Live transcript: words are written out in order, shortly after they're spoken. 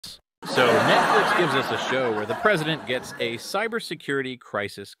So, Netflix gives us a show where the president gets a cybersecurity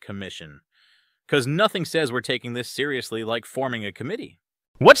crisis commission. Because nothing says we're taking this seriously like forming a committee.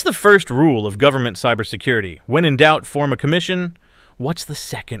 What's the first rule of government cybersecurity? When in doubt, form a commission. What's the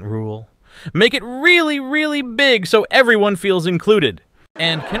second rule? Make it really, really big so everyone feels included.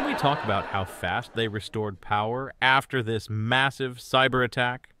 And can we talk about how fast they restored power after this massive cyber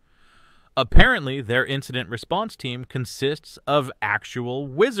attack? Apparently, their incident response team consists of actual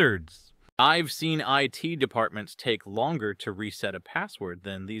wizards. I've seen IT departments take longer to reset a password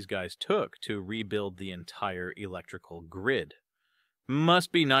than these guys took to rebuild the entire electrical grid.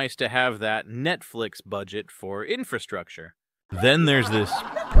 Must be nice to have that Netflix budget for infrastructure. Then there's this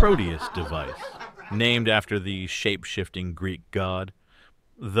Proteus device, named after the shape-shifting Greek god.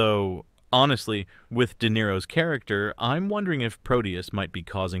 Though, honestly, with De Niro's character, I'm wondering if Proteus might be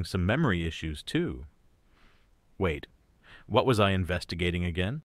causing some memory issues too. Wait, what was I investigating again?